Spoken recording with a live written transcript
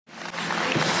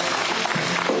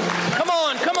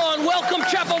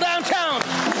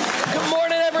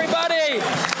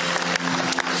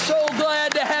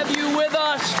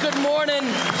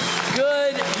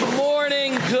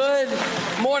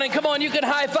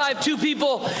can high five two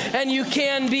people and you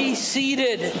can be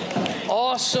seated.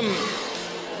 Awesome.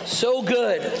 So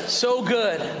good. So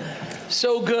good.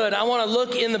 So good. I want to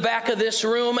look in the back of this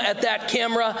room at that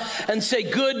camera and say,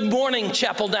 good morning,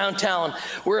 Chapel Downtown.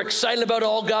 We're excited about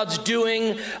all God's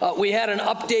doing. We had an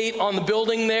update on the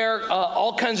building there.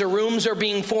 All kinds of rooms are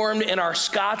being formed in our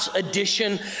Scotts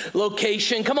Addition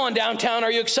location. Come on, downtown.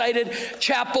 Are you excited?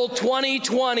 Chapel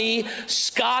 2020,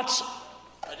 Scotts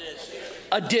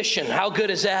Addition. How good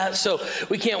is that? So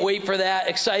we can't wait for that.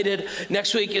 Excited.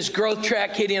 Next week is Growth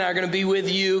Track. Katie and I are going to be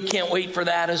with you. Can't wait for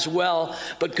that as well.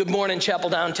 But good morning, Chapel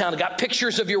Downtown. I got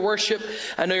pictures of your worship.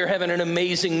 I know you're having an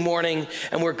amazing morning,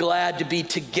 and we're glad to be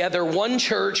together. One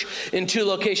church in two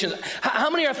locations. How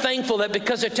many are thankful that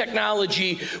because of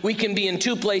technology, we can be in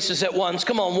two places at once?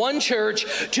 Come on, one church,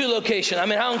 two locations. I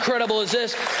mean, how incredible is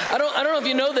this? I don't know if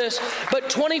you know this, but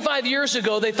 25 years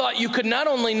ago, they thought you could not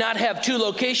only not have two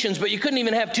locations, but you couldn't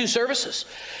even have two services.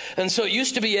 And so it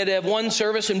used to be you had to have one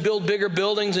service and build bigger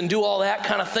buildings and do all that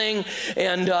kind of thing.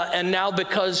 And now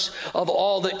because of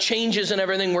all the changes and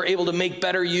everything, we're able to make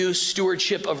better use,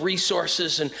 stewardship of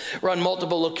resources and run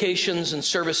multiple locations and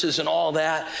services and all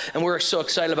that. And we're so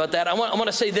excited about that. I want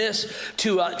to say this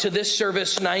to this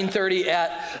service, 9:30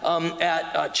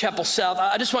 at Chapel South.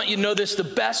 I just want you to know this. The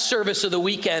best service of the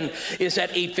weekend is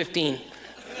at 8:15.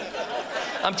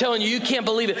 I'm telling you, you can't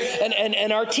believe it.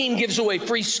 And our team gives away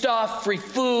free stuff, free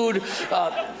food,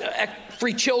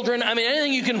 free children. I mean,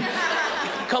 anything you can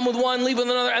come with one, leave with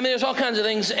another. I mean, there's all kinds of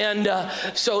things. And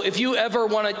so if you ever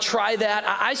want to try that,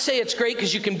 I say it's great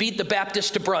because you can beat the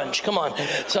Baptist to brunch. Come on,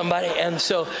 somebody. And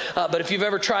so, but if you've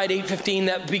ever tried 8:15,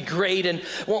 that would be great. And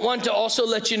want to also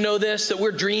let you know this, that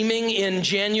we're dreaming in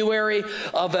January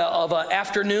of an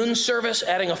afternoon service,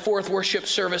 adding a fourth worship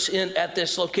service in at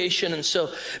this location. And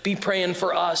so be praying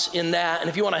for us in that. And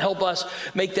if you want to help us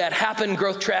make that happen,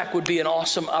 Growth Track would be an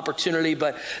awesome opportunity.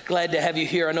 But glad to have you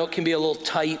here. I know it can be a little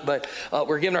tight, but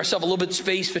we're giving ourselves a little bit of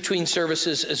space between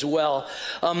services as well.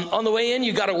 On the way in,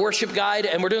 you got a worship guide,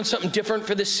 and we're doing something different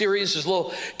for this series. There's a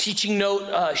little teaching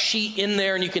note sheet in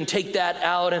there, and you can take that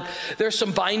out. And there's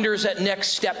some binders at Next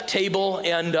Step table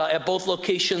and at both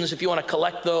locations if you want to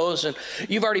collect those. And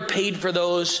you've already paid for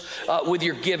those with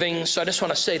your giving. So I just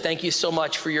want to say thank you so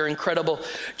much for your incredible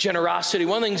generosity.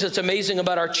 One of the things that's amazing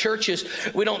about our church is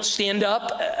we don't stand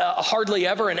up hardly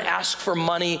ever and ask for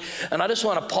money. And I just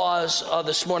want to pause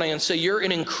this morning and say you're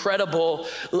an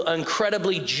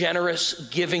incredibly generous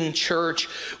giving church.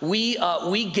 We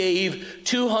gave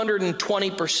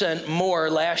 220% more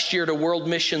last year to world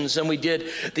missions than we did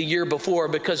the year before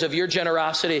because of your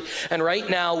generosity. And right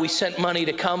now we sent money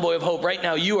to Convoy of Hope. Right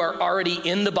now you are already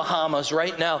in the Bahamas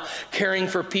right now caring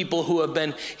for people who have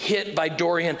been hit by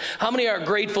Dorian. How many are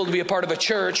grateful to be a part of a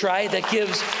church, right, that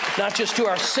gives not just to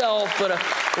ourselves but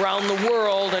around the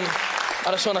world? And I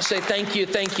just want to say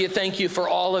thank you for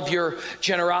all of your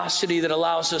generosity that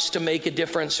allows us to make a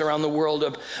difference around the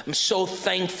world. I'm so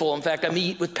thankful. In fact, I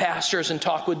meet with pastors and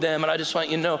talk with them, and I just want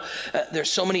you to know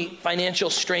there's so many financial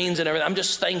strains and everything. I'm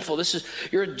just thankful.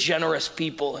 You're generous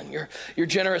people, and you're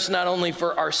generous not only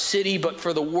for our city but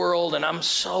for the world, and I'm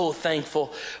so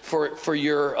thankful for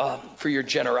your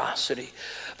generosity.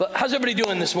 But how's everybody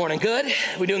doing this morning? Good?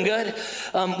 We doing good?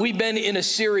 We've been in a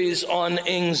series on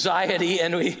anxiety,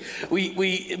 and we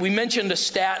mentioned a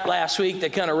stat last week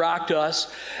that kind of rocked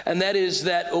us, and that is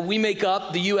that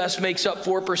the U.S. makes up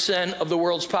 4% of the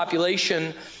world's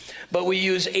population, but we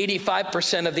use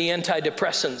 85% of the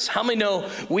antidepressants. How many know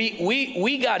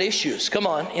we got issues? Come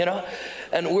on, you know.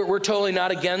 And we're totally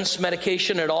not against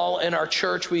medication at all in our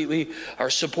church. We are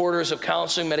supporters of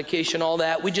counseling, medication, all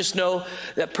that. We just know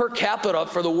that per capita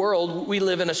for the world, we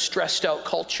live in a stressed out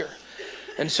culture.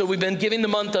 And so we've been giving the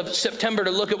month of September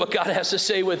to look at what God has to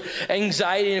say with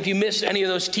anxiety. And if you missed any of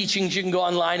those teachings, you can go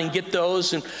online and get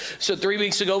those. And so 3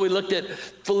 weeks ago, we looked at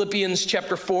Philippians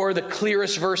chapter 4, the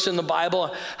clearest verse in the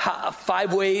Bible,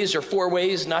 5 ways or 4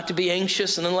 ways not to be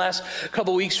anxious. And then the last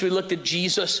couple of weeks, we looked at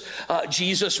Jesus'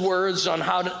 words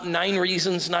on 9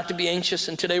 reasons not to be anxious.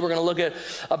 And today we're going to look at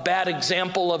a bad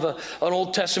example of an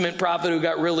Old Testament prophet who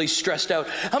got really stressed out.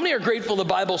 How many are grateful the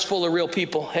Bible's full of real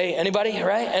people? Hey, anybody,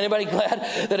 right? Anybody glad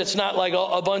that it's not like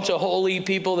a bunch of holy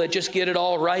people that just get it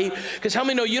all right? Because how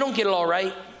many know you don't get it all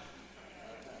right?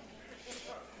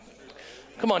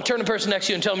 Come on, turn to the person next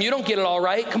to you and tell them you don't get it all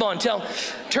right. Come on,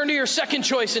 turn to your second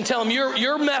choice and tell them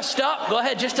you're messed up. Go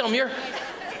ahead, just tell them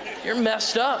you're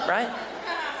messed up, right?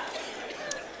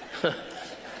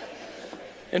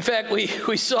 In fact, we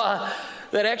saw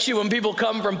that actually when people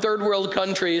come from third world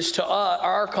countries to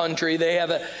our country, they have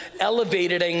an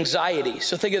elevated anxiety.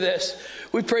 So think of this.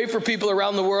 We pray for people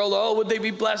around the world, oh, would they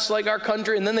be blessed like our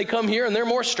country? And then they come here and they're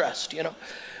more stressed, you know.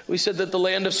 We said that the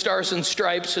land of stars and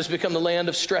stripes has become the land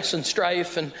of stress and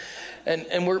strife, and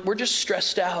we're just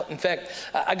stressed out. In fact,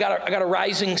 I got a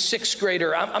rising sixth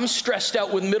grader. I'm stressed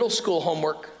out with middle school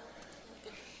homework.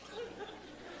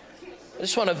 I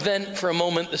just want to vent for a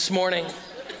moment this morning.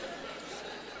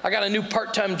 I got a new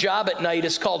part-time job at night.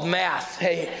 It's called math.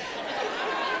 Hey,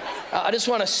 I just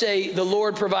want to say the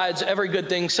Lord provides every good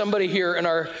thing. Somebody here in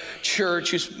our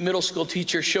church who's middle school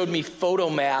teacher showed me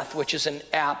Photomath, which is an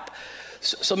app.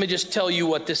 So let me just tell you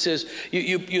what this is.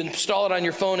 You install it on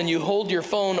your phone and you hold your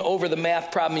phone over the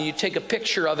math problem and you take a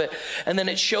picture of it, and then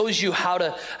it shows you how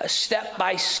to, step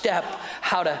by step,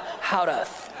 how to,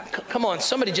 come on,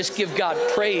 somebody just give God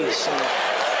praise.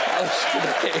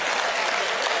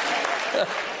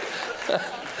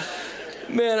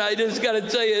 Man, I just got to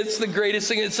tell you, it's the greatest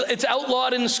thing. It's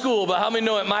outlawed in school, but how many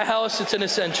know at my house it's an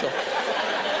essential?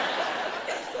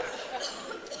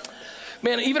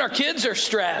 Man, even our kids are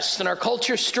stressed and our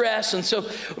culture's stressed. And so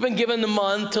we've been given the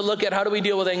month to look at how do we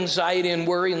deal with anxiety and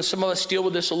worry. And some of us deal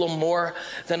with this a little more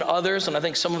than others. And I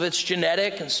think some of it's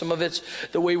genetic and some of it's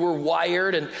the way we're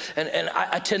wired. And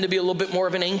I tend to be a little bit more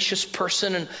of an anxious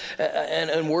person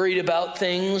and worried about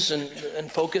things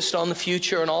and focused on the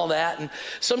future and all that. And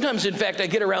sometimes, in fact, I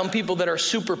get around people that are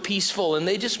super peaceful and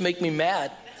they just make me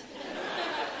mad.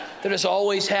 They're just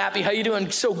always happy. How you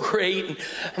doing? So great. And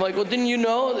I'm like, well, didn't you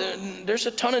know there's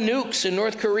a ton of nukes in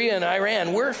North Korea and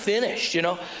Iran? We're finished, you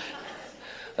know.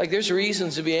 Like there's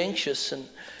reasons to be anxious.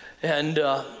 And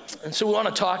so we want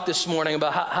to talk this morning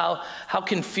about how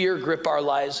can fear grip our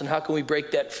lives and how can we break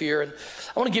that fear. And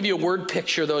I want to give you a word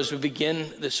picture, though, as we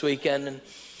begin this weekend. And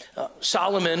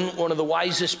Solomon, one of the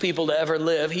wisest people to ever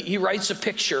live, he writes a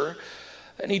picture.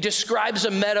 And he describes a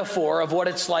metaphor of what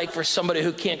it's like for somebody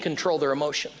who can't control their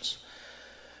emotions,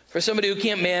 for somebody who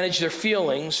can't manage their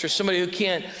feelings, for somebody who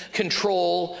can't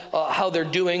control how they're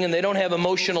doing, and they don't have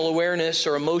emotional awareness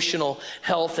or emotional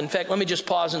health. In fact, let me just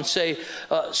pause and say,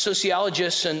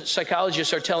 sociologists and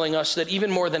psychologists are telling us that even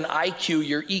more than IQ,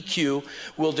 your EQ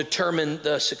will determine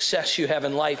the success you have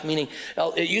in life, meaning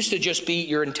it used to just be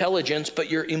your intelligence,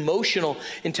 but your emotional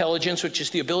intelligence, which is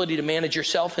the ability to manage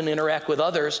yourself and interact with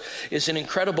others, is an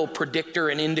incredible predictor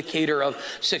and indicator of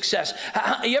success.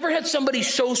 You ever had somebody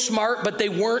so smart, but they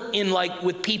weren't in like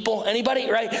with people? Anybody,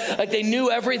 right? Like they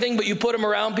knew everything, but you put them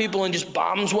around people and just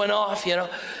bombs went off, you know?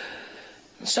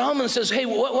 Solomon says, hey,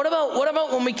 what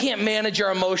about when we can't manage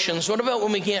our emotions? What about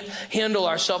when we can't handle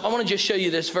ourselves? I want to just show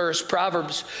you this verse,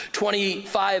 Proverbs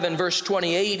 25 and verse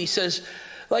 28. He says,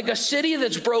 like a city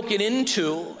that's broken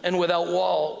into and without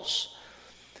walls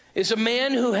is a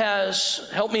man who has,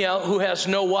 help me out, who has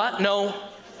no what? No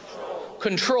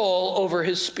control over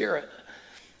his spirit.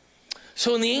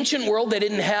 So in the ancient world, they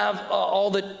didn't have all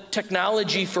the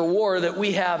technology for war that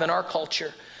we have in our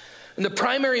culture. And the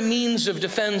primary means of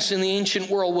defense in the ancient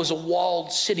world was a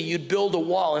walled city. You'd build a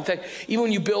wall. In fact, even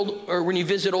when you build or when you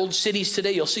visit old cities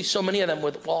today, you'll see so many of them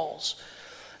with walls.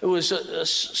 It was a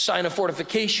sign of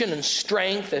fortification and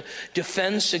strength, a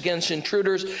defense against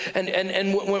intruders.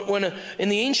 And when in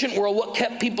the ancient world, what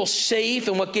kept people safe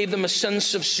and what gave them a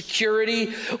sense of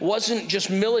security wasn't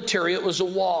just military, it was a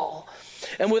wall.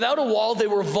 And without a wall, they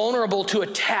were vulnerable to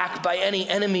attack by any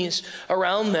enemies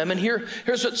around them. And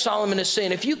here's what Solomon is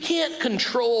saying. If you can't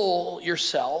control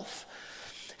yourself,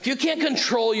 if you can't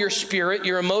control your spirit,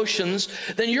 your emotions,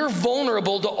 then you're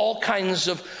vulnerable to all kinds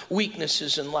of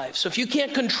weaknesses in life. So if you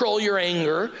can't control your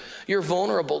anger, you're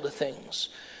vulnerable to things.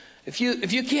 If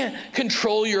you can't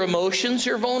control your emotions,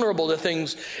 you're vulnerable to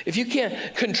things. If you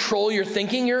can't control your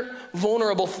thinking, you're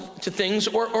vulnerable to things.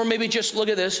 Or maybe just look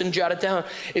at this and jot it down.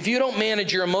 If you don't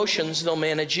manage your emotions, they'll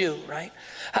manage you, right?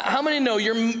 How many know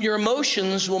your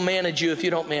emotions will manage you if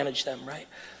you don't manage them, right?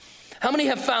 How many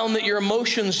have found that your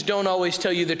emotions don't always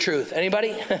tell you the truth?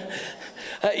 Anybody?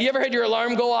 You ever had your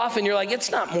alarm go off and you're like,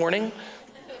 it's not morning?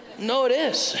 No, it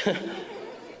is.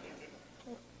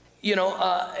 You know,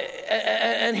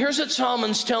 and here's what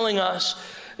Solomon's telling us,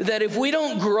 that if we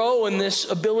don't grow in this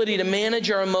ability to manage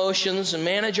our emotions and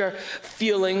manage our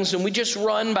feelings, and we just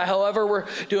run by however we're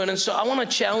doing. And so I want to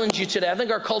challenge you today. I think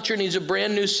our culture needs a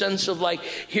brand new sense of like,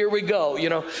 here we go, you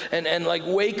know, and like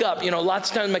wake up. You know,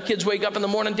 lots of times my kids wake up in the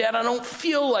morning, Dad, I don't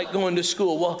feel like going to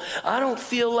school. Well, I don't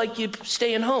feel like you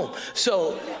staying home.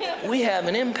 So we have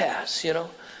an impasse, you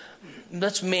know.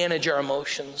 Let's manage our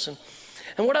emotions.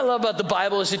 And what I love about the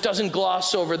Bible is it doesn't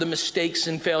gloss over the mistakes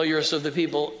and failures of the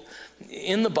people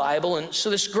in the Bible. And so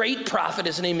this great prophet,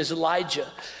 his name is Elijah,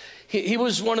 He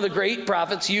was one of the great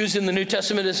prophets used in the New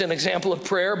Testament as an example of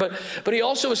prayer, but he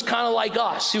also was kind of like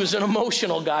us. He was an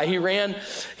emotional guy. He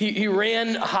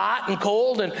ran hot and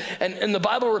cold, and the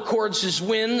Bible records his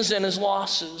wins and his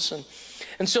losses.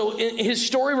 And so his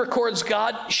story records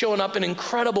God showing up in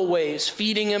incredible ways,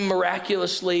 feeding him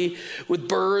miraculously with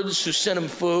birds who sent him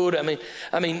food.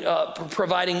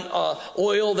 Providing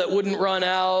oil that wouldn't run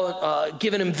out,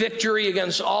 giving him victory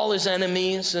against all his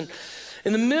enemies. And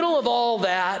in the middle of all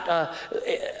that,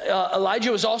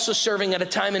 Elijah was also serving at a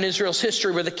time in Israel's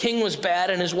history where the king was bad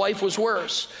and his wife was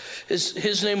worse.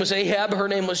 His name was Ahab, her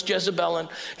name was Jezebel. And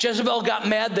Jezebel got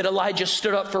mad that Elijah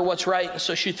stood up for what's right. And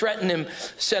so she threatened him,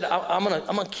 said, I'm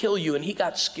gonna kill you. And he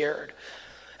got scared.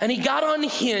 And he got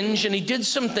unhinged and he did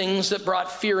some things that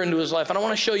brought fear into his life. And I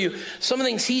want to show you some of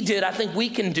the things he did I think we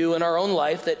can do in our own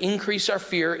life that increase our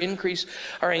fear, increase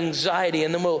our anxiety,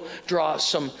 and then we'll draw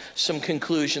some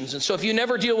conclusions. And so if you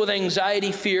never deal with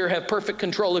anxiety, fear, have perfect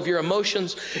control of your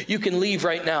emotions, you can leave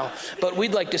right now. But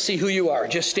we'd like to see who you are.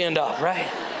 Just stand up, right?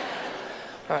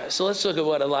 All right, so let's look at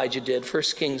what Elijah did. 1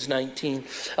 Kings 19.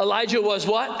 Elijah was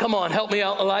what? Come on, help me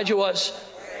out. Elijah was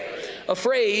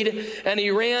afraid, and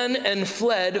he ran and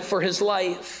fled for his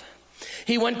life.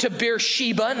 He went to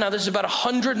Beersheba. Now this is about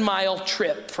 100-mile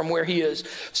trip from where he is.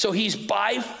 So he's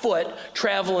by foot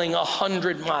traveling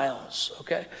 100 miles,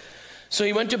 okay? So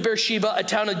he went to Beersheba, a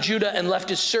town of Judah, and left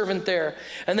his servant there.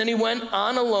 And then he went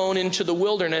on alone into the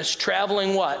wilderness,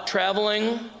 traveling what?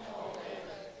 Traveling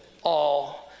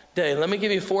all day. Let me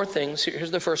give you 4 things.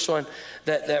 Here's the first one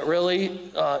that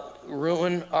really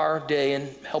ruin our day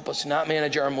and help us not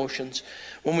manage our emotions.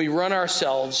 When we run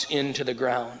ourselves into the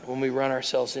ground.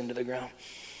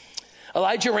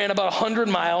 Elijah ran about 100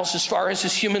 miles, as far as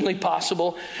is humanly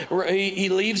possible. He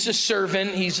leaves his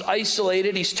servant. He's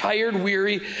isolated. He's tired,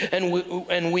 weary,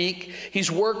 and weak.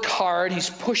 He's worked hard. He's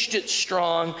pushed it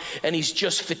strong, and he's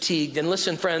just fatigued. And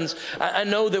listen, friends, I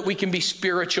know that we can be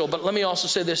spiritual, but let me also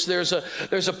say this. There's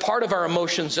a part of our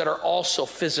emotions that are also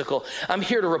physical. I'm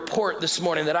here to report this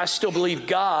morning that I still believe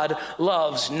God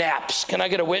loves naps. Can I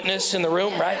get a witness in the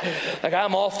room, right? Like,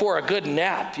 I'm all for a good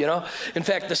nap, you know? In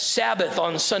fact, the Sabbath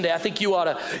on Sunday, I think you ought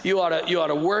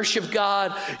to worship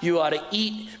God. You ought to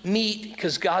eat meat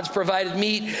because God's provided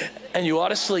meat, and you ought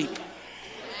to sleep.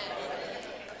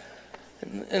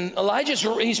 And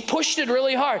he's pushed it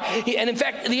really hard. And in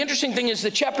fact, the interesting thing is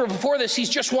the chapter before this, he's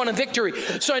just won a victory.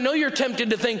 So I know you're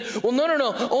tempted to think, well,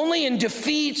 no. Only in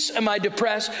defeats am I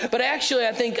depressed. But actually,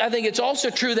 I think it's also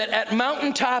true that at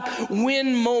mountaintop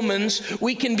win moments,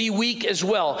 we can be weak as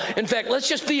well. In fact, let's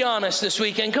just be honest this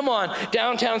weekend. Come on,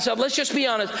 downtown South, let's just be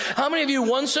honest. How many of you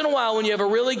once in a while, when you have a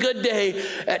really good day,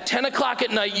 at 10 o'clock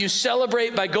at night, you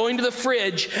celebrate by going to the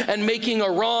fridge and making a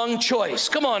wrong choice?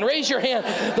 Come on, raise your hand.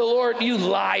 The Lord, you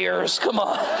liars, come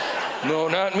on. No,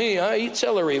 not me, I eat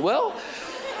celery. Well,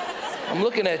 I'm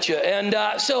looking at you. And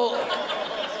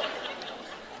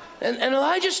And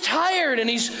Elijah's tired, and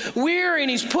he's weary, and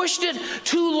he's pushed it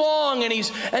too long, and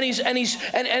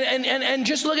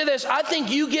just look at this. I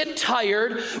think you get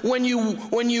tired when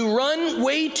you run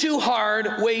way too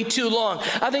hard, way too long.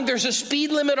 I think there's a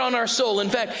speed limit on our soul. In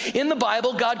fact, in the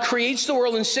Bible, God creates the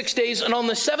world in 6 days, and on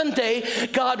the 7th day,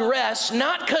 God rests,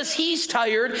 not because he's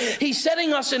tired. He's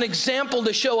setting us an example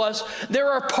to show us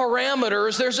there are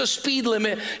parameters, there's a speed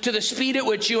limit to the speed at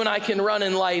which you and I can run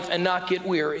in life and not get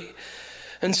weary.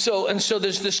 And so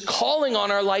there's this calling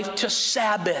on our life to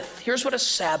Sabbath. Here's what a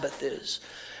Sabbath is.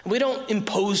 We don't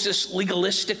impose this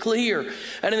legalistically or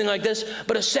anything like this,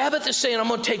 but a Sabbath is saying, I'm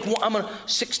going to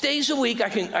 6 days a week, I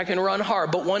can run hard,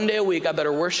 but 1 day a week, I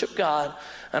better worship God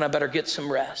and I better get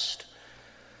some rest.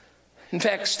 In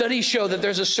fact, studies show that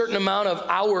there's a certain amount of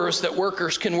hours that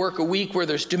workers can work a week where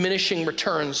there's diminishing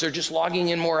returns. They're just logging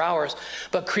in more hours,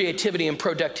 but creativity and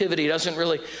productivity doesn't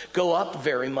really go up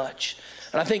very much.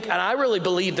 And I really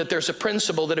believe that there's a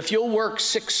principle that if you'll work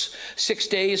six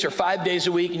days or 5 days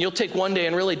a week and you'll take 1 day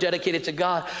and really dedicate it to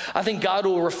God, I think God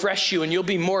will refresh you and you'll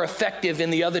be more effective in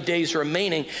the other days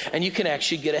remaining, and you can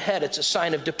actually get ahead. It's a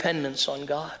sign of dependence on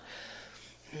God.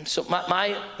 And so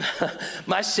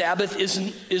my Sabbath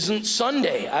isn't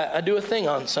Sunday. I do a thing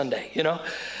on Sunday, you know.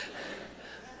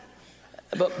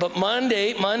 But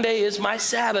Monday is my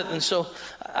Sabbath, and so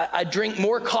I drink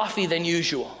more coffee than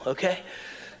usual, okay?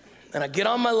 And I get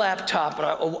on my laptop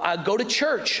and I go to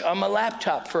church on my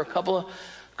laptop for a couple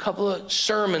of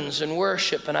sermons and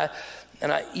worship, and I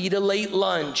eat a late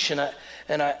lunch, and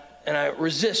I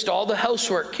resist all the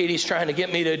housework Katie's trying to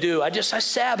get me to do. I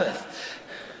Sabbath.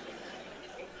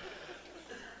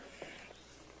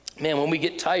 Man, when we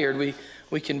get tired, we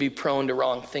we can be prone to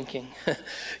wrong thinking.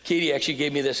 Katie actually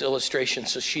gave me this illustration,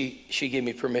 so she gave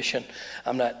me permission.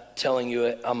 I'm not telling you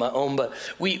it on my own, but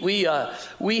we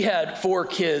had 4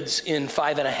 kids in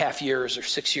 5.5 years or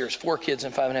 6 years. 4 kids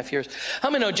in 5.5 years. How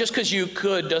many know just because you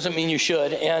could doesn't mean you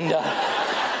should? And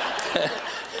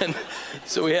and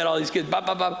so we had all these kids,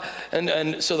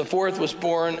 and so the 4th was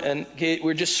born, and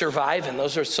we're just surviving.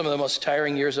 Those are some of the most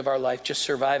tiring years of our life, just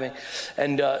surviving.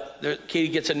 And Katie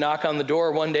gets a knock on the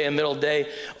door one day, in the middle of the day,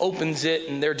 opens it,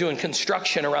 and they're doing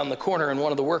construction around the corner, and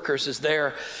one of the workers is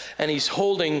there, and he's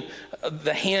holding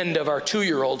the hand of our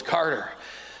 2-year-old Carter.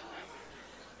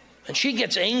 And she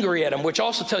gets angry at him, which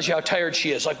also tells you how tired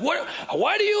she is. Like, what?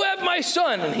 Why do you have my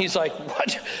son? And he's like,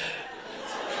 what?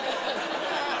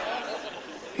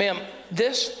 Ma'am,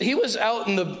 he was out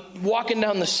walking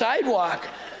down the sidewalk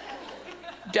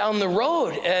down the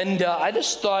road, and I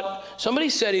just thought, somebody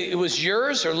said it was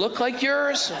yours or looked like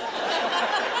yours.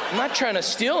 I'm not trying to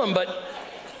steal him, but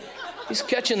he's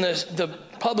catching the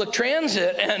public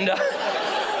transit, and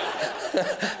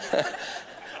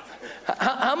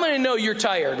how many know you're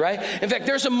tired, right? In fact,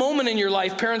 there's a moment in your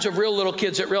life, parents of real little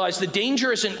kids, that realize the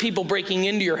danger isn't people breaking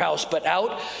into your house, but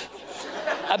out.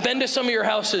 I've been to some of your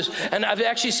houses, and I've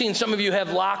actually seen some of you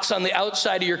have locks on the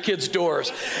outside of your kids'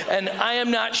 doors. And I am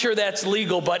not sure that's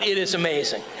legal, but it is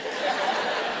amazing.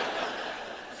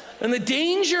 And the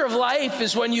danger of life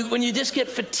is when you just get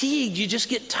fatigued, you just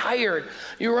get tired.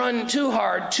 You run too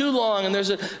hard, too long, and there's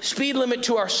a speed limit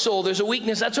to our soul. There's a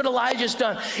weakness. That's what Elijah's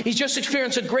done. He's just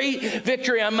experienced a great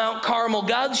victory on Mount Carmel.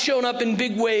 God's shown up in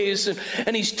big ways,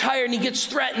 and he's tired, and he gets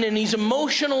threatened, and he's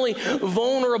emotionally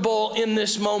vulnerable in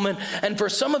this moment. And for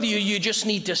some of you, you just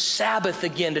need to Sabbath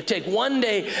again, to take one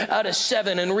day out of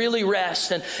 7 and really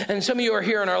rest. And some of you are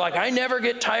here and are like, I never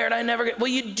get tired.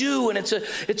 Well, you do, and it's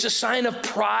a sign of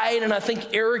pride. And I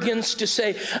think arrogance to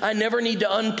say, I never need to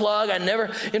unplug.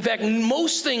 In fact,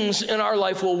 most things in our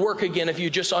life will work again if you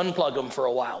just unplug them for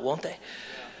a while, won't they?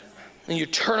 And you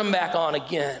turn them back on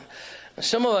again.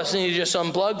 Some of us need to just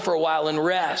unplug for a while and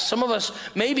rest. Some of us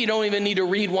maybe don't even need to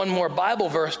read one more Bible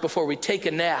verse before we take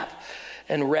a nap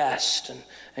and rest.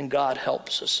 And God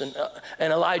helps us. And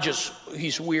Elijah's,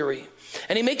 he's weary.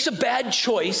 And he makes a bad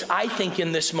choice, I think,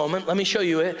 in this moment. Let me show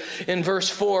you it in verse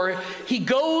 4. He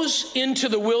goes into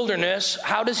the wilderness.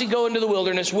 How does he go into the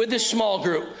wilderness? With this small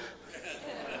group.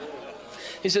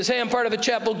 He says, hey, I'm part of a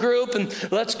chapel group,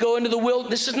 and let's go into the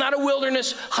wilderness. This is not a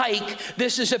wilderness hike.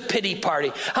 This is a pity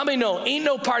party. How many know? Ain't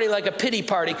no party like a pity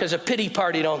party, because a pity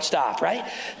party don't stop, right?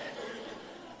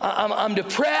 I'm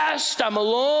depressed. I'm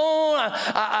alone.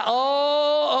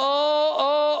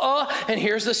 And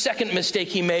here's the second mistake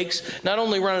he makes. Not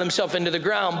only running himself into the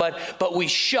ground, but we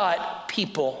shut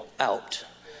people out.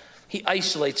 He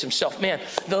isolates himself. Man,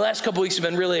 the last couple weeks have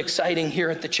been really exciting here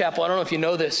at the chapel. I don't know if you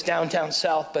know this, downtown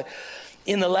South, but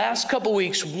in the last couple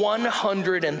weeks,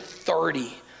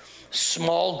 130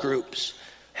 small groups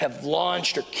have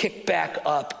launched or kicked back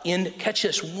up in, catch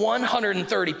this,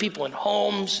 130 people in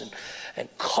homes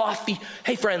and coffee.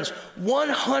 Hey friends,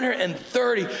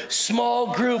 130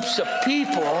 small groups of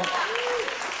people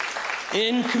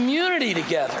in community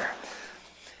together.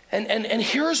 And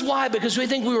here's why, because we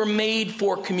think we were made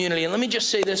for community. And let me just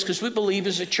say this, because we believe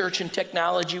as a church in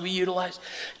technology, we utilize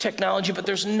technology, but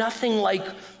there's nothing like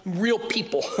real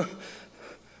people.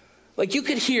 Like you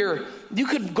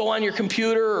could go on your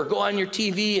computer or go on your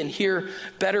TV and hear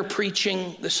better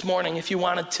preaching this morning if you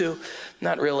wanted to.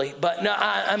 Not really, but no,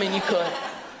 I mean, you could.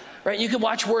 Right? You could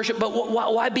watch worship, but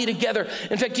why be together?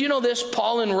 In fact, do you know this?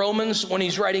 Paul in Romans, when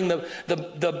he's writing the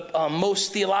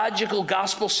most theological,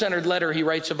 gospel-centered letter he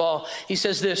writes of all, he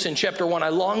says this in chapter 1, I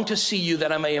long to see you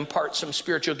that I may impart some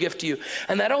spiritual gift to you.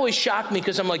 And that always shocked me,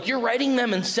 because I'm like, you're writing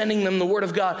them and sending them the word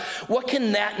of God. What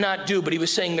can that not do? But he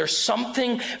was saying there's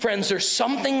something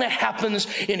that happens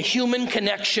in human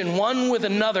connection, one with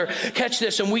another. Catch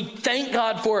this, and we thank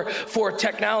God for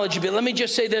technology. But let me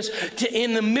just say this,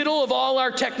 in the middle of all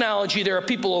our technology, there are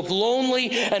people of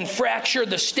lonely and fractured.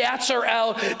 The stats are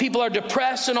out. People are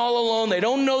depressed and all alone. They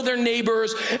don't know their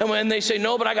neighbors. And when they say,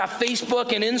 no, but I got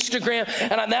Facebook and Instagram,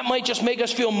 and that might just make us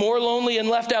feel more lonely and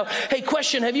left out. Hey,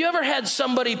 question, have you ever had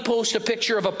somebody post a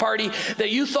picture of a party that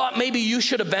you thought maybe you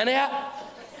should have been at?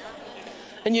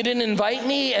 And you didn't invite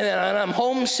me, and I'm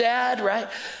home sad, right?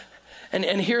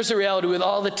 And here's the reality, with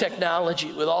all the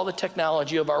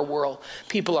technology of our world,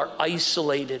 people are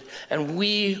isolated, and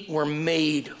we were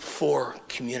made for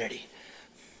community.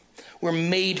 We're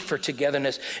made for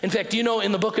togetherness. In fact, you know,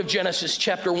 in the book of Genesis,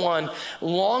 chapter 1,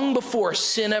 long before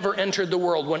sin ever entered the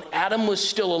world, when Adam was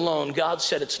still alone, God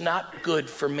said it's not good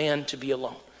for man to be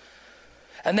alone.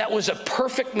 And that was a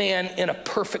perfect man in a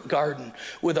perfect garden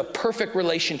with a perfect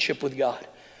relationship with God.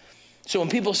 So when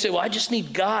people say, well, I just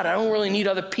need God, I don't really need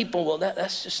other people. Well,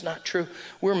 that's just not true.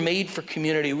 We're made for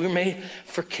community. We're made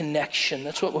for connection.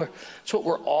 That's what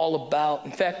we're all about.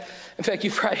 In fact,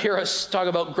 you probably hear us talk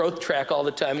about Growth Track all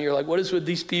the time. And you're like, what is with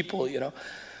these people, you know?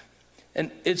 And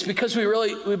it's because we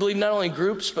believe not only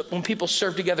groups, but when people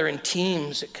serve together in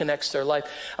teams, it connects their life.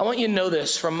 I want you to know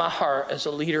this from my heart as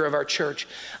a leader of our church.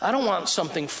 I don't want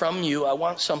something from you. I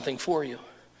want something for you.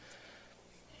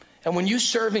 And when you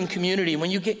serve in community,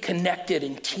 when you get connected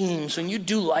in teams, when you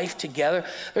do life together,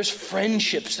 there's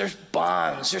friendships, there's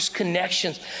bonds, there's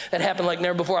connections that happen like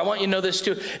never before. I want you to know this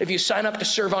too. If you sign up to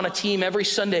serve on a team every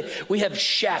Sunday, we have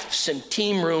chefs and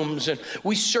team rooms, and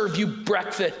we serve you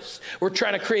breakfast. We're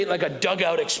trying to create like a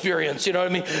dugout experience, you know what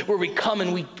I mean? Where we come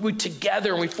and we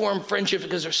together and we form friendship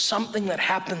because there's something that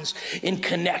happens in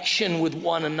connection with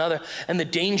one another. And the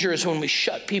danger is when we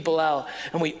shut people out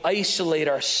and we isolate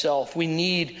ourselves. We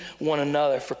need one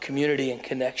another for community and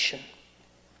connection.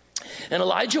 And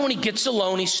Elijah, when he gets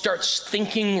alone, he starts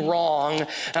thinking wrong.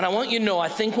 And I want you to know, I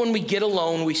think when we get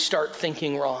alone, we start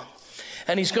thinking wrong.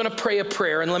 And he's going to pray a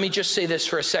prayer. And let me just say this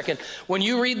for a second. When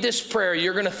you read this prayer,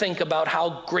 you're going to think about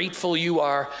how grateful you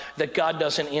are that God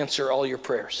doesn't answer all your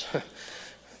prayers.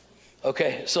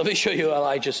 Okay, so let me show you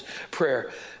Elijah's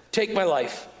prayer. Take my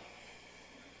life.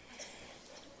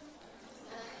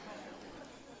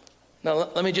 Now,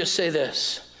 let me just say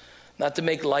this. Not to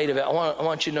make light of it, I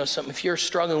want you to know something. If you're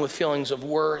struggling with feelings of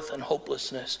worth and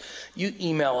hopelessness, you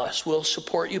email us. We'll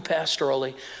support you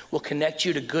pastorally. We'll connect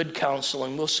you to good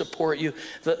counseling. We'll support you.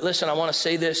 Listen, I want to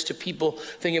say this to people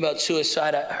thinking about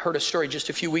suicide. I heard a story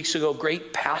just a few weeks ago.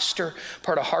 Great pastor,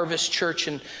 part of Harvest Church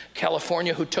in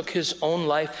California, who took his own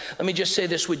life. Let me just say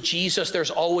this. With Jesus, there's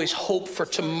always hope for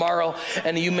tomorrow,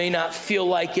 and you may not feel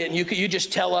like it. And you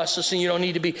just tell us, listen, you don't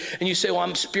need to be, and you say, well,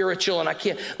 I'm spiritual and I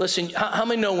can't. Listen, how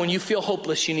many know when you feel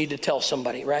hopeless, you need to tell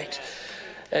somebody, right?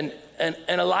 And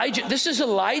Elijah, this is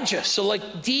Elijah. So like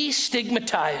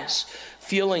destigmatize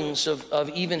feelings of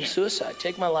even suicide.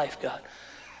 Take my life, God.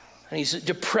 And he's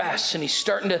depressed and he's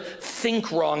starting to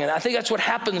think wrong. And I think that's what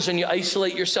happens when you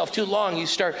isolate yourself too long.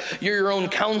 You're your own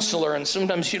counselor, and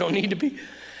sometimes you don't need to be.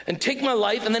 And take my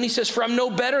life. And then he says, for I'm no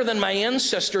better than my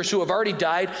ancestors who have already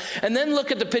died. And then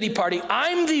look at the pity party.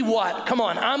 I'm the what? Come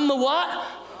on, I'm the what?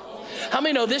 How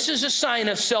many know this is a sign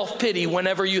of self-pity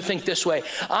whenever you think this way?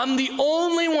 I'm the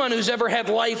only one who's ever had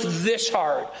life this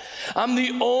hard. I'm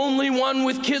the only one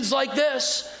with kids like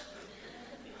this.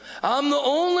 I'm the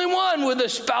only one with a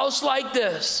spouse like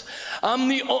this.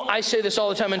 I say this all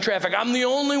the time in traffic. I'm the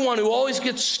only one who always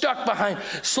gets stuck behind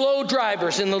slow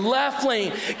drivers in the left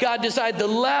lane. God designed the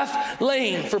left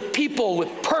lane for people with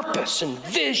purpose and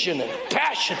vision and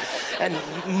passion and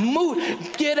mood.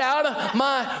 Get out of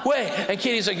my way. And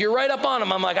Katie's like, you're right up on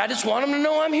him. I'm like, I just want him to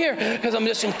know I'm here because I'm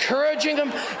just encouraging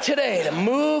him today to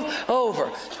move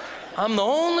over. I'm the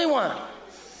only one.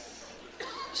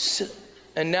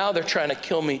 And now they're trying to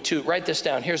kill me too. Write this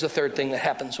down. Here's the third thing that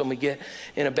happens when we get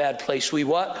in a bad place. We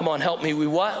what? Come on, help me. We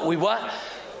what? We what?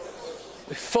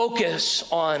 We focus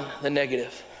on the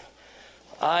negative.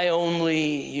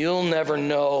 You'll never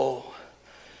know.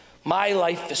 My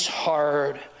life is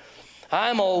hard.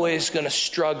 I'm always going to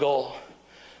struggle.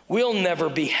 We'll never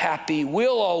be happy.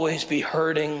 We'll always be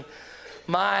hurting.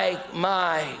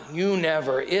 You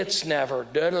never. It's never.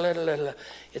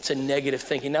 It's a negative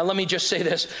thinking. Now, let me just say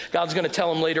this. God's going to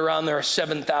tell him later on there are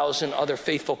 7,000 other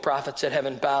faithful prophets that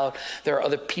haven't bowed. There are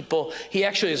other people. He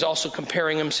actually is also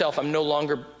comparing himself. I'm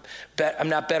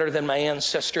not better than my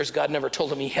ancestors. God never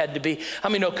told him he had to be. How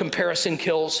many know comparison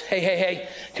kills? Hey,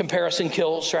 comparison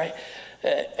kills, right?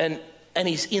 And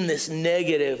he's in this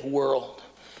negative world.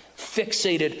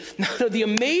 Fixated. Now, the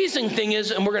amazing thing is,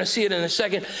 and we're going to see it in a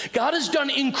second, God has done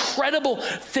incredible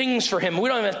things for him. We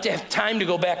don't even have time to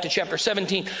go back to chapter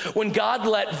 17 when God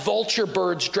let vulture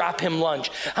birds drop him lunch.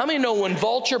 How many know when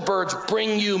vulture birds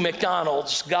bring you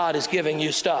McDonald's, God is giving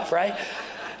you stuff, right?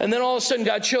 And then all of a sudden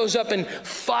God shows up in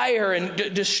fire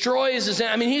and destroys his.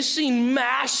 He's seen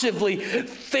massively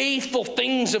faithful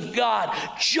things of God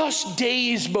just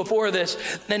days before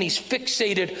this. Then he's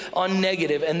fixated on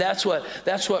negative. And that's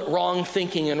what wrong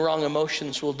thinking and wrong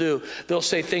emotions will do. They'll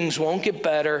say things won't get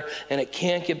better and it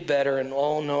can't get better. And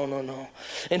oh, no.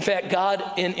 In fact, God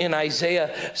in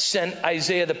Isaiah sent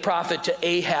Isaiah the prophet to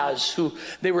Ahaz, who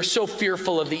they were so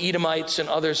fearful of the Edomites and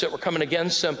others that were coming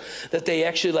against them that they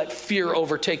actually let fear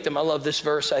overtake them. I love this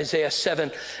verse, Isaiah 7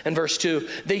 and verse 2.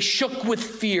 They shook with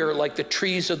fear like the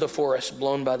trees of the forest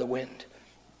blown by the wind.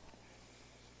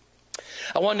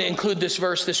 I wanted to include this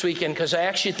verse this weekend because I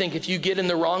actually think if you get in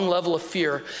the wrong level of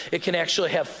fear, it can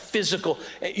actually have physical.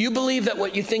 You believe that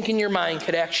what you think in your mind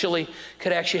could actually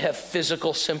have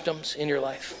physical symptoms in your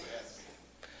life.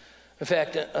 In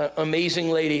fact, an amazing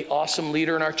lady, awesome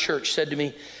leader in our church said to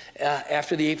me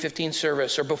after the 8:15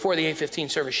 service or before the 8:15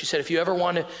 service, she said, if you ever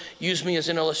want to use me as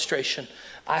an illustration,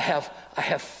 I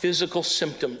have physical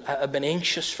symptoms. I've been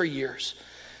anxious for years.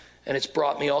 And it's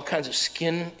brought me all kinds of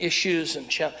skin issues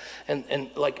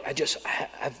and like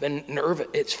I've been nervous.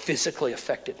 It's physically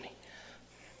affected me.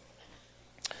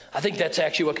 I think that's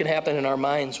actually what can happen in our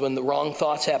minds when the wrong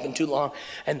thoughts happen too long.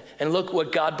 And look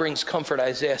what God brings comfort,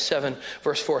 Isaiah 7,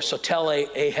 verse 4. So tell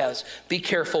Ahaz, be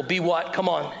careful, be what? Come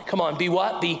on, be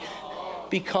what?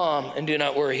 Be calm and do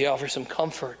not worry. He offers some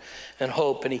comfort and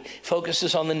hope, and he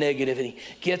focuses on the negative, and he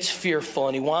gets fearful,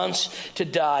 and he wants to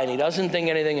die, and he doesn't think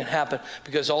anything can happen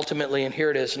because ultimately, and here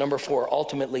it is, number 4,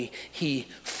 ultimately, he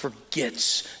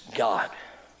forgets God.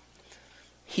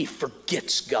 He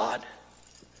forgets God.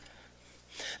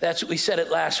 That's what we said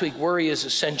it last week. Worry is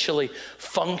essentially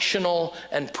functional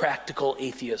and practical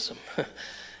atheism.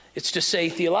 It's to say,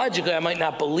 theologically, I might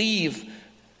not believe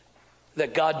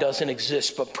that God doesn't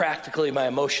exist, but practically my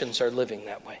emotions are living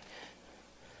that way.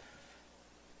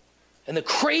 And the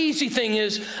crazy thing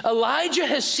is, Elijah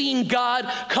has seen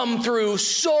God come through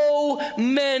so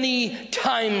many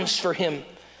times for him.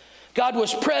 God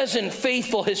was present,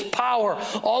 faithful, his power,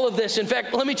 all of this. In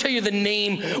fact, let me tell you the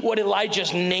name, what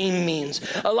Elijah's name means.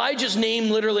 Elijah's name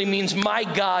literally means my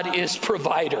God is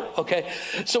provider, okay?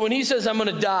 So when he says I'm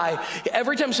going to die,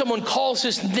 every time someone calls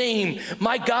his name,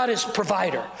 my God is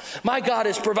provider. My God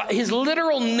is provider. His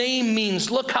literal name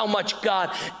means look how much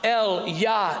God,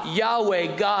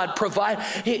 Yahweh, God, provide.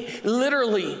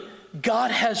 Literally,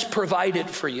 God has provided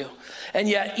for you. And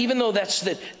yet, even though that's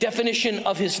the definition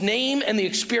of his name and the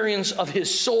experience of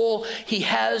his soul, he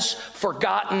has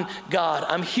forgotten God.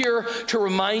 I'm here to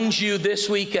remind you this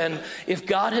weekend, if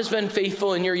God has been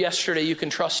faithful in your yesterday, you can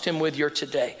trust him with your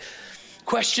today.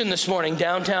 Question this morning,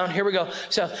 downtown, here we go.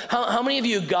 So how many of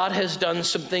you, God has done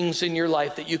some things in your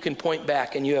life that you can point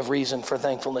back and you have reason for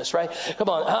thankfulness, right? Come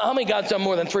on, how many God's done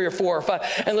more than 3 or 4 or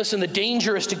 5? And listen, the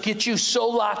danger is to get you so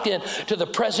locked in to the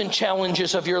present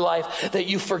challenges of your life that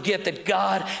you forget that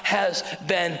God has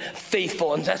been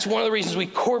faithful. And that's one of the reasons we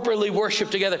corporately worship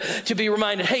together, to be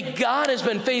reminded, hey, God has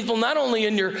been faithful not only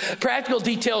in your practical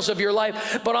details of your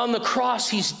life, but on the cross.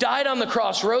 He's died on the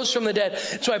cross, rose from the dead.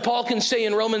 That's why Paul can say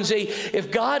in Romans 8, if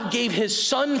God gave his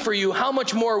son for you, how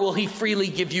much more will he freely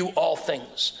give you all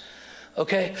things?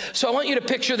 Okay, so I want you to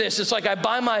picture this. It's like I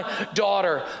buy my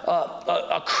daughter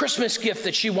a Christmas gift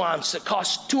that she wants that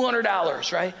costs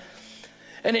 $200, right?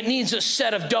 And it needs a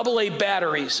set of AA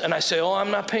batteries. And I say, oh, I'm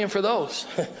not paying for those.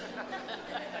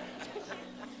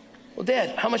 Well,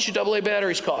 Dad, how much do AA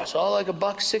batteries cost? Oh, like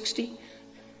 $1.60.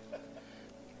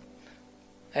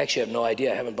 I actually have no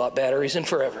idea. I haven't bought batteries in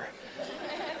forever.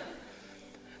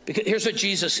 Because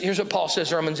here's what Paul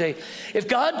says in Romans 8. If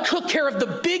God took care of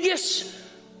the biggest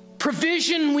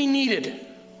provision we needed,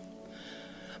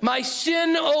 my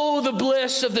sin, oh, the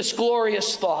bliss of this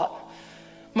glorious thought.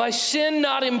 My sin,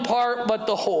 not in part, but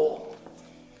the whole,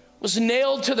 was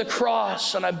nailed to the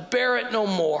cross, and I bear it no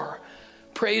more.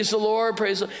 Praise the Lord,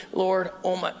 praise the Lord.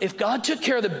 Oh my! If God took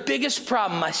care of the biggest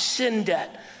problem, my sin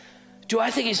debt, do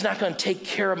I think he's not going to take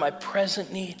care of my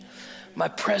present need, my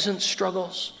present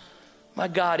struggles? My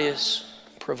God is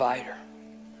provider.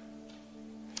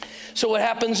 So what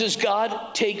happens is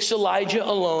God takes Elijah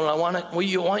alone. I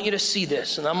want you to see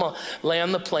this, and I'm going to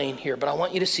land the plane here, but I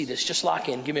want you to see this. Just lock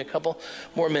in. Give me a couple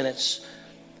more minutes.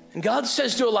 And God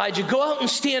says to Elijah, go out and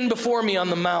stand before me on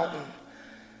the mountain.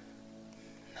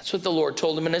 That's what the Lord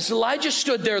told him. And as Elijah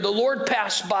stood there, the Lord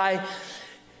passed by,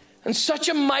 and such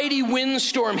a mighty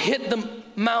windstorm hit the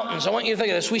mountains. I want you to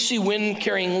think of this. We see wind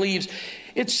carrying leaves.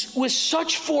 It's with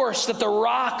such force that the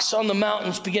rocks on the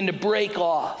mountains begin to break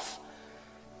off.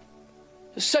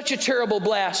 It's such a terrible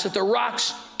blast that the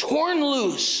rocks torn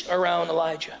loose around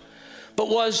Elijah. But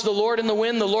was the Lord in the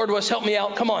wind? The Lord was, help me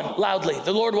out, come on, loudly.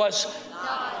 The Lord was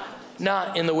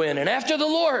not in the wind. And after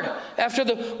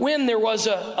the wind, there was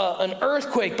an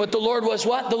earthquake, but the Lord was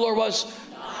what? The Lord was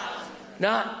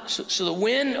not. So the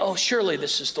wind, oh, surely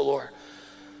this is the Lord.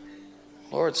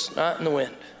 Lord's not in the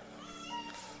wind.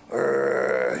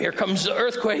 Here comes the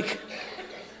earthquake.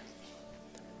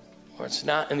 Or it's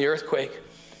not in the earthquake.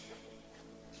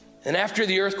 And after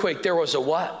the earthquake, there was a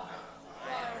what?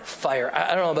 Fire.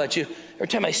 I don't know about you. Every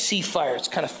time I see fire, it's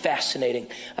kind of fascinating.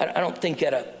 I don't think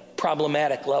at a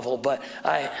problematic level, but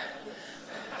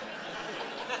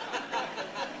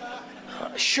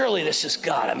surely this is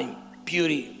God. I mean,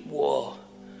 beauty, whoa.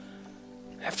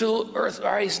 After the earth,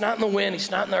 all right, he's not in the wind,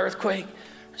 he's not in the earthquake.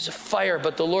 There's a fire,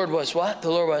 but the Lord was what? The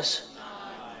Lord was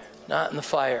not in the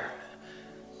fire.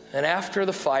 And after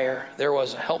the fire, there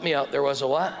was, help me out, there was a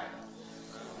what?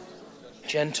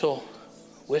 Gentle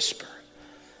whisper.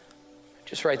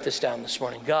 Just write this down this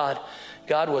morning. God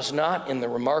was not in the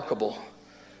remarkable.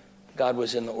 God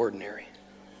was in the ordinary.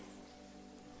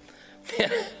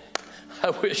 Man, I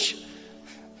wish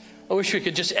we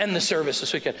could just end the service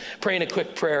this weekend praying a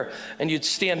quick prayer, and you'd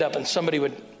stand up and somebody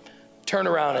would turn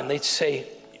around and they'd say,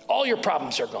 all your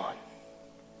problems are gone.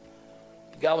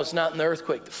 God was not in the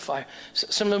earthquake, the fire.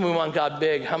 Sometimes we want God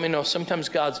big. How many know sometimes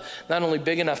God's not only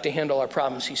big enough to handle our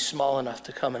problems, he's small enough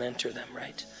to come and enter them,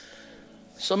 right?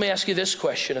 So let me ask you this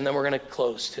question, and then we're going to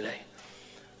close today.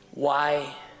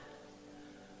 Why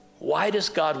does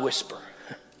God whisper?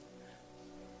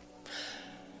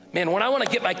 Man, when I want to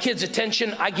get my kids'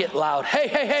 attention, I get loud.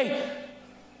 Hey,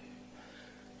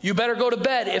 you better go to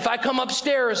bed. If I come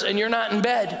upstairs and you're not in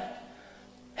bed,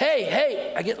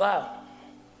 hey, I get loud.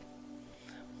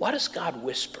 Why does God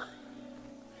whisper?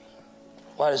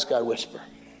 Why does God whisper?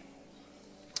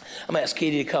 I'm going to ask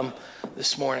Katie to come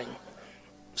this morning.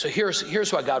 So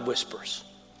here's why God whispers.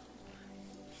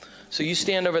 So you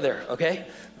stand over there, okay?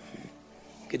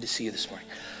 Good to see you this morning.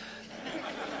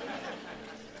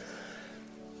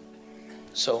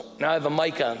 So now I have a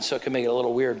mic on, so it can make it a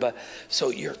little weird, but so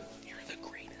you're the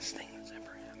greatest thing that's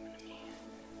ever happened to me.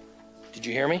 Did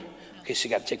you hear me? Okay, so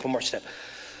you got to take one more step.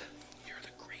 You're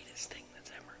the greatest thing that's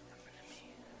ever happened to me.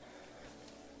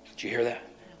 Did you hear that?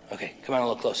 Okay, come on a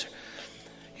little closer.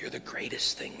 You're the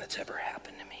greatest thing that's ever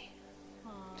happened to me.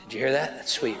 Did you hear that?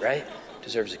 That's sweet, right?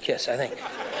 Deserves a kiss, I think.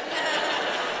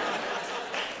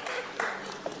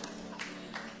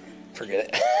 Forget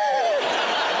it.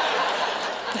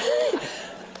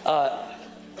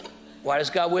 Why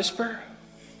does God whisper?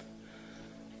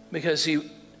 Because he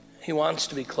wants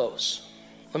to be close.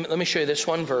 Let me show you this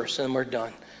one verse, and then we're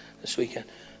done this weekend.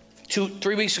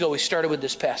 3 weeks ago, we started with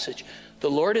this passage. The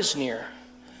Lord is near.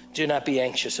 Do not be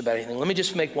anxious about anything. Let me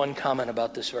just make one comment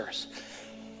about this verse.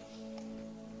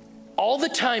 All the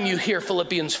time you hear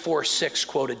Philippians 4:6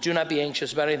 quoted, do not be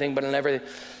anxious about anything, but in everything.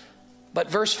 But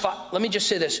verse 5, let me just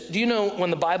say this. Do you know when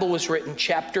the Bible was written,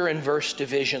 chapter and verse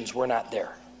divisions were not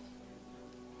there?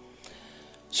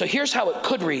 So here's how it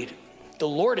could read. The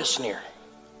Lord is near.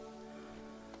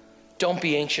 Don't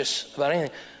be anxious about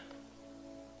anything.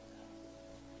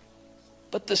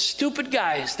 But the stupid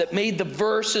guys that made the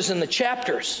verses and the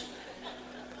chapters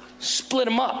split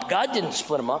them up. God didn't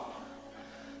split them up.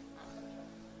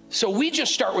 So we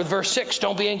just start with verse 6,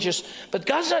 don't be anxious. But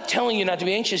God's not telling you not to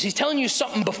be anxious. He's telling you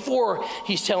something before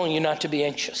he's telling you not to be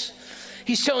anxious.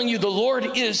 He's telling you the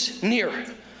Lord is near.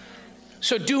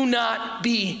 So do not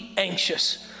be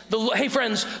anxious. Hey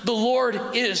friends, the Lord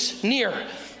is near.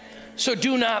 So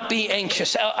do not be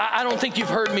anxious. I don't think you've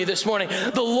heard me this morning.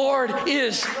 The Lord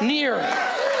is near.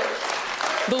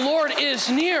 The Lord is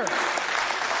near.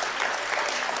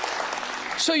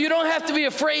 So you don't have to be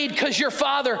afraid because your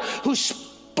Father who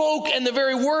spoke and the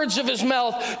very words of his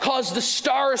mouth caused the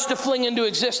stars to fling into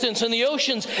existence and the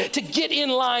oceans to get in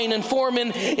line and form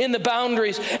in the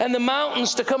boundaries and the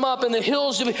mountains to come up and the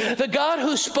hills to be. The God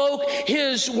who spoke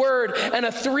his word and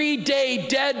a 3-day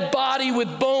dead body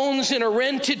with bones in a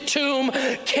rented tomb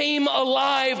came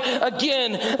alive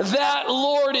again. That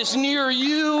Lord is near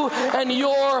you and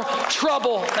your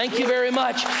trouble. Thank you very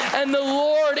much. And the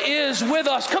Lord is with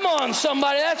us. Come on,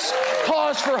 somebody. That's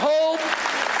cause for hope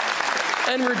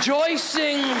and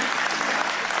rejoicing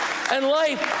and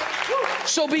life.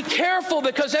 So be careful,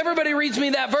 because everybody reads me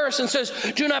that verse and says,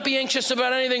 do not be anxious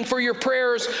about anything, for your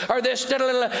prayers are this. Da,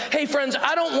 da, da, da. Hey friends,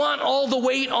 I don't want all the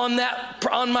weight on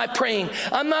my praying.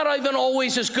 I'm not even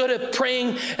always as good at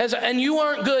praying and you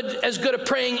aren't as good at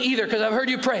praying either, because I've heard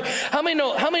you pray. How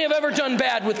many have ever done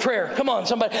bad with prayer? Come on,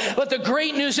 somebody. But the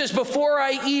great news is, before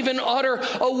I even utter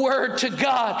a word to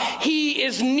God, he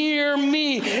is near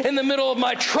me in the middle of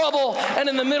my trouble and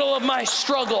in the middle of my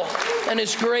struggle. And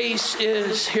his grace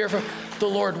is here for. The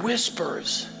Lord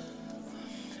whispers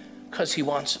because he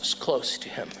wants us close to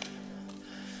him,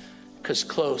 because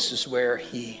close is where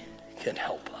he can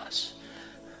help us.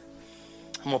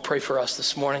 I'm going to pray for us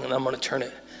this morning, and I'm going to turn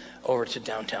it over to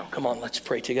downtown. Come on, let's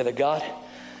pray together. God,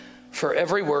 for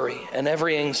every worry and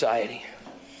every anxiety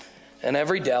and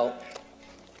every doubt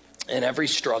and every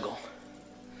struggle,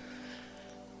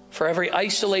 for every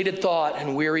isolated thought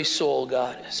and weary soul,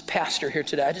 God, as pastor here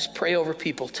today, I just pray over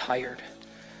people tired.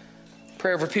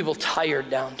 Pray over people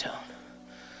tired downtown.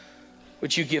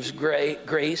 Would you give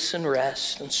grace and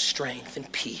rest and strength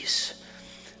and peace?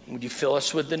 Would you fill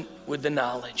us with the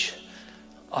knowledge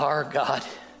our God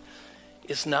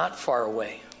is not far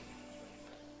away.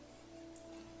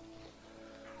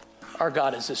 Our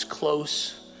God is as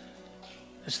close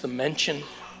as the mention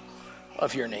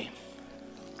of your name.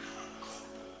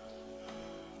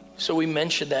 So we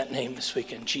mentioned that name this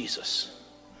weekend, Jesus.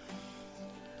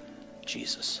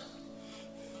 Jesus.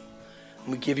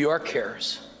 And we give you our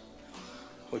cares.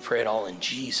 We pray it all in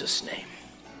Jesus' name.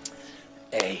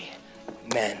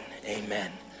 Amen.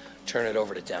 Amen. Turn it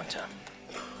over to downtown.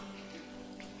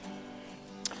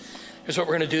 Here's what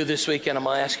we're going to do this weekend. I'm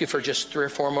going to ask you for just 3 or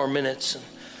 4 more minutes. And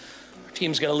our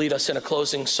team's going to lead us in a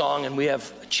closing song. And we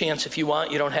have a chance, if you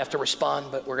want, you don't have to respond,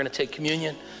 but we're going to take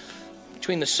communion.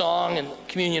 Between the song and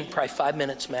communion, probably 5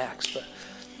 minutes max. But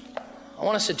I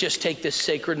want us to just take this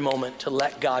sacred moment to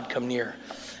let God come near.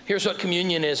 Here's what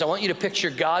communion is. I want you to picture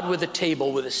God with a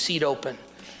table with a seat open.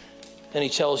 And he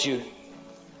tells you,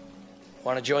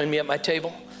 want to join me at my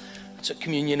table? That's what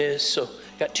communion is. So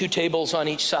got 2 tables on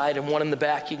each side and 1 in the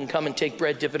back. You can come and take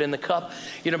bread, dip it in the cup.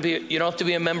 You don't have to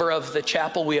be a member of the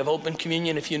chapel. We have open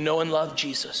communion if you know and love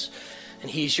Jesus. And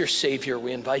he's your Savior.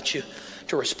 We invite you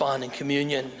to respond in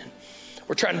communion.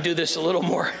 We're trying to do this a little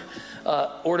more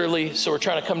orderly. So we're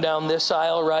trying to come down this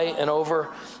aisle, right, and over,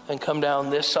 and come down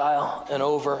this aisle and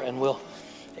over. And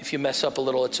if you mess up a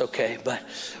little, it's okay. But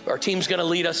our team's going to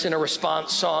lead us in a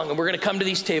response song. And we're going to come to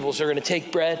these tables. We're going to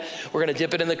take bread. We're going to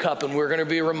dip it in the cup. And we're going to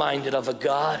be reminded of a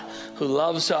God who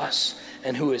loves us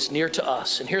and who is near to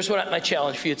us. And here's what my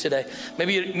challenge for you today.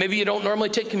 Maybe you don't normally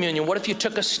take communion. What if you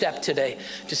took a step today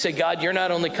to say, God, you're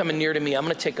not only coming near to me, I'm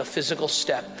going to take a physical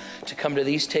step to come to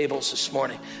these tables this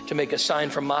morning, to make a sign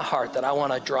from my heart that I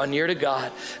want to draw near to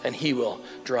God and he will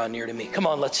draw near to me. Come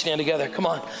on, let's stand together. Come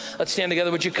on, let's stand together.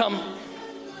 Would you come?